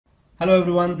Hello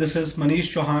everyone, this is Manish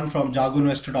Chauhan from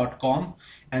jagoinvestor.com,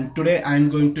 and today I am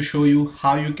going to show you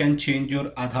how you can change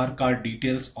your Aadhaar card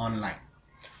details online.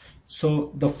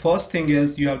 So the first thing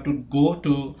is you have to go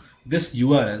to this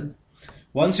URL.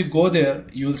 Once you go there,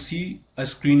 you will see a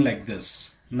screen like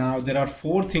this. Now there are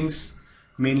four things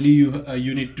mainly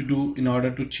you need to do in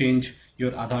order to change your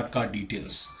Aadhaar card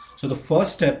details. So the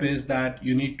first step is that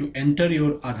you need to enter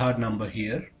your Aadhaar number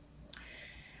here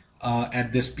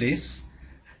at this place,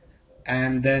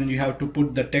 and then you have to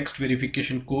put the text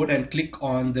verification code and click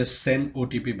on the send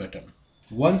OTP button.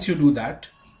 Once you do that,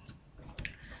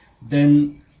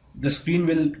 then the screen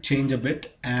will change a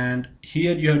bit, and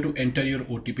here you have to enter your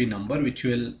OTP number, which you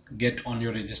will get on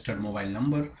your registered mobile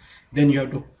number. Then you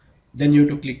have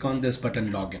to click on this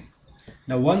button login.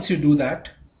 Now once you do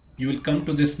that, you will come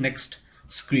to this next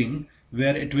screen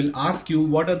where it will ask you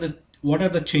what are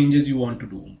the changes you want to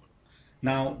do.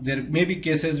 Now there may be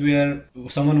cases where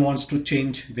someone wants to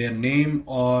change their name,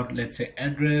 or let's say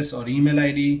address or email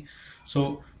ID.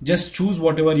 So just choose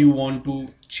whatever you want to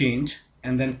change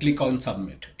and then click on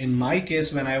submit. In my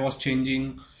case, when I was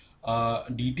changing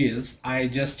details, I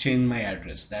just changed my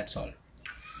address, that's all.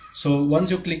 So once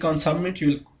you click on submit, you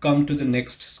will come to the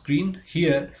next screen.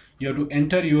 Here you have to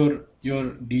enter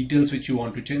your details which you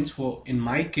want to change. For in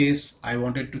my case, I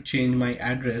wanted to change my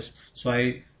address, so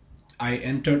I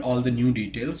entered all the new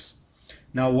details.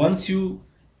 Now once you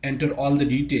enter all the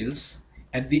details,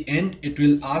 at the end it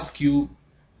will ask you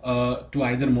to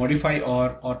either modify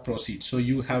or proceed. So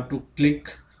you have to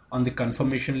click on the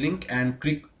confirmation link and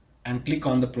click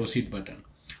on the proceed button.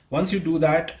 Once you do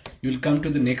that, you will come to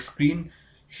the next screen.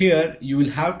 Here you will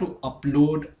have to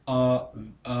upload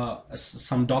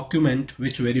some document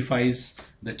which verifies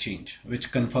the change,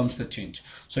 which confirms the change.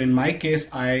 So in my case,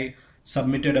 I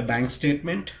submitted a bank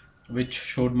statement which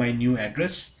showed my new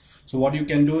address. So what you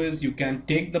can do is you can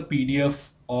take the PDF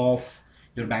of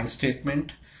your bank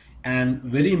statement, and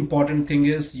very important thing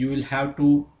is you will have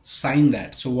to sign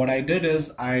that. So what I did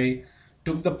is I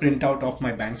took the printout of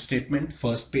my bank statement,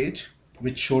 first page,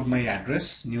 which showed my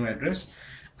address, new address.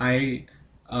 I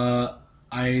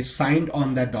signed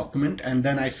on that document and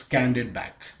then I scanned it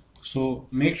back. So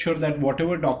make sure that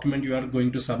whatever document you are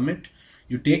going to submit,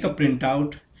 you take a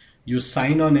printout, you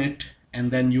sign on it, and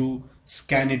then you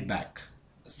scan it back.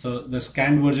 So the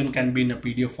scanned version can be in a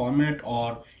PDF format,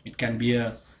 or it can be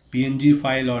a PNG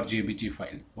file or JPG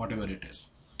file, whatever it is.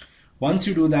 Once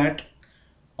you do that,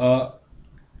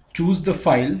 choose the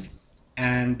file,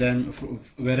 and then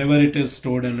wherever it is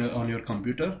stored on your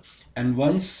computer. And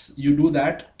once you do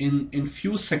that, in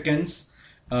few seconds,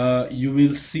 you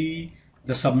will see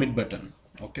the submit button.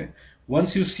 Okay.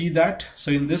 Once you see that,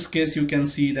 so in this case, you can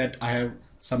see that I have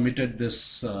submitted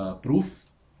this proof,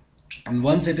 and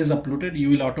once it is uploaded,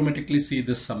 you will automatically see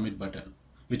this submit button,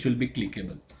 which will be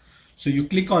clickable. So you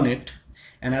click on it,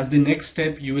 and as the next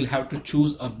step, you will have to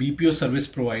choose a BPO service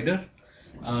provider,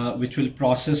 which will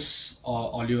process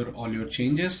all your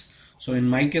changes. So in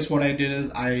my case, what I did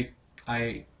is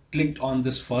I clicked on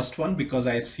this first one because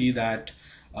I see that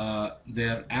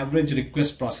their average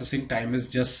request processing time is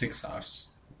just 6 hours.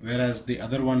 Whereas the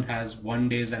other one has 1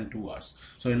 day and 2 hours.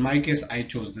 So in my case, I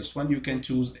chose this one. You can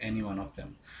choose any one of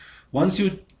them. Once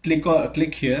you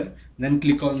click here, then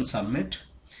click on submit,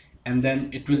 and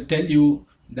then it will tell you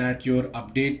that your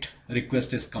update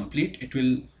request is complete. It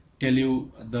will tell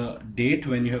you the date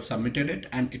when you have submitted it,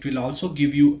 and it will also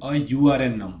give you a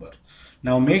URN number.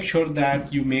 Now make sure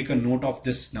that you make a note of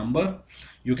this number.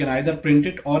 You can either print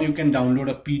it or you can download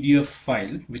a PDF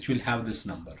file which will have this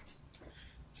number.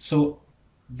 So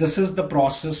this is the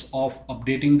process of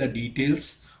updating the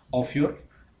details of your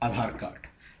Aadhaar card.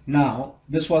 Now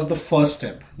this was the first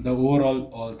step, the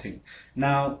overall thing.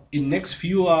 Now in next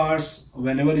few hours,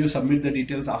 whenever you submit the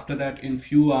details, after that in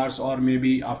few hours or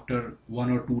maybe after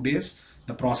 1 or 2 days,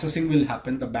 the processing will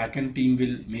happen. The backend team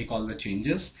will make all the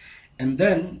changes, and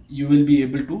then you will be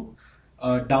able to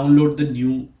download the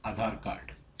new Aadhaar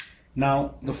card.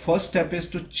 Now the first step is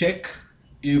to check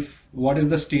what is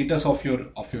the status of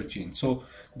your change. So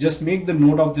just make the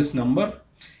note of this number,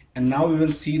 and now we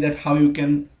will see that how you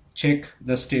can check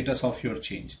the status of your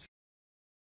change.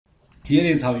 Here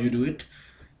is how you do it.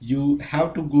 You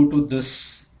have to go to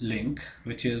this link,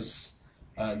 which is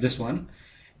this one.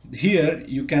 Here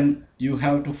you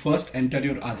have to first enter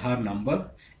your Aadhaar number,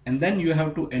 and then you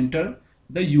have to enter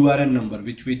the URN number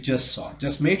which we just saw.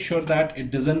 Just make sure that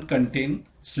it doesn't contain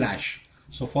slash.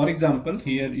 So for example,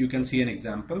 here you can see an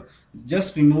example.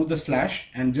 Just remove the slash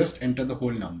and just enter the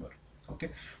whole number. Okay.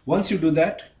 Once you do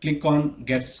that, click on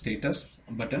get status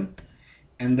button,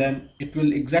 and then it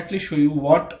will exactly show you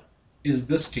what is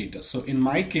the status. So in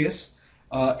my case,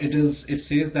 it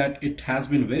says that it has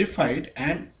been verified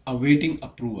and awaiting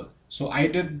approval. So I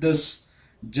did this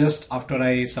just after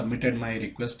I submitted my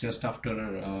request, just after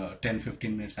 10-15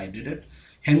 minutes I did it.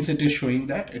 Hence it is showing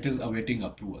that it is awaiting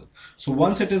approval. So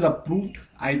once it is approved,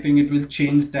 I think it will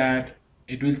change that,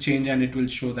 it will change and it will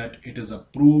show that it is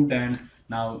approved and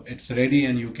now it's ready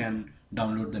and you can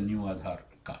download the new Aadhaar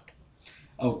card.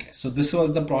 Okay, so this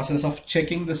was the process of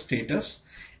checking the status,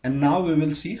 and now we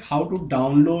will see how to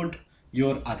download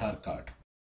your Aadhaar card.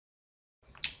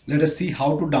 Let us see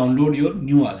how to download your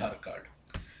new Aadhaar card.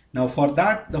 Now for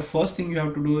that, the first thing you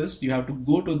have to do is you have to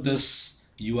go to this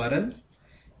URL.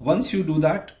 Once you do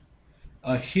that,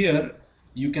 here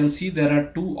you can see there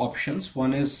are two options.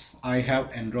 One is I have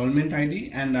enrollment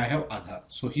ID and I have Aadhaar.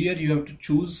 So here you have to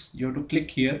choose, you have to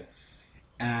click here,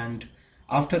 and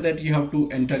after that you have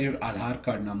to enter your Aadhaar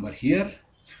card number here.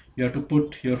 You have to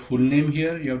put your full name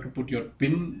here, you have to put your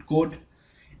PIN code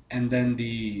and then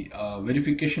the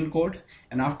verification code,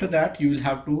 and after that you will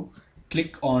have to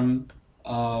click on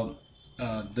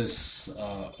this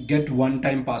get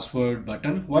one-time password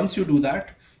button. Once you do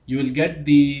that, you will get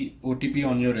the OTP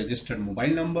on your registered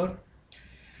mobile number.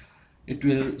 It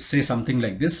will say something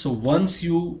like this. So once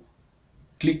you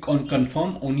click on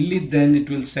confirm, only then it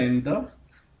will send the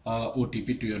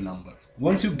OTP to your number.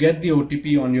 Once you get the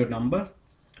OTP on your number,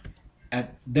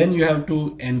 then you have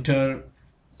to enter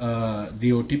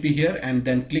the OTP here and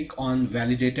then click on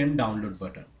validate and download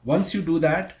button. Once you do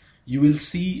that, you will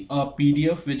see a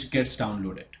PDF which gets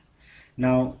downloaded.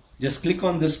 Now just click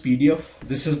on this PDF.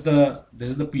 This is the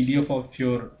PDF of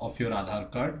your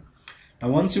Aadhaar card. Now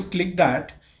once you click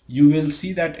that, you will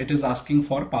see that it is asking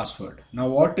for password. Now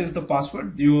what is the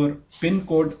password? Your PIN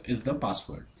code is the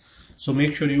password. So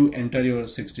make sure you enter your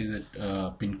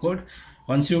 6-digit PIN code.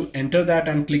 Once you enter that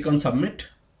and click on submit,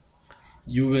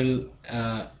 you will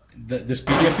this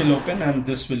PDF will open and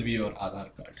this will be your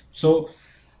Aadhaar card. So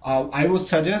I would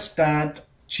suggest that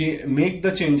make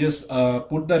the changes,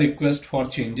 put the request for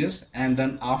changes, and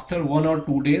then after 1 or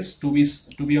 2 days, to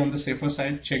be on the safer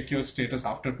side, check your status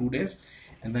after 2 days,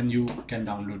 and then you can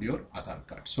download your Aadhaar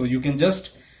card. So you can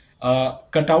just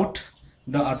cut out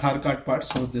the Aadhaar card part.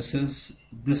 So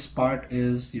this part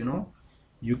is,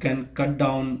 you can cut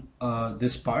down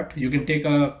this part. You can take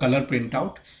a color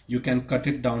printout, you can cut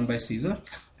it down by scissor,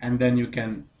 and then you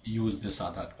can use this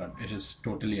Aadhaar card. It is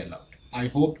totally allowed. I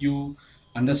hope you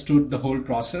understood the whole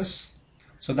process.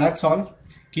 So that's all.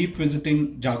 Keep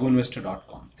visiting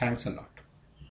jagoinvestor.com. Thanks a lot.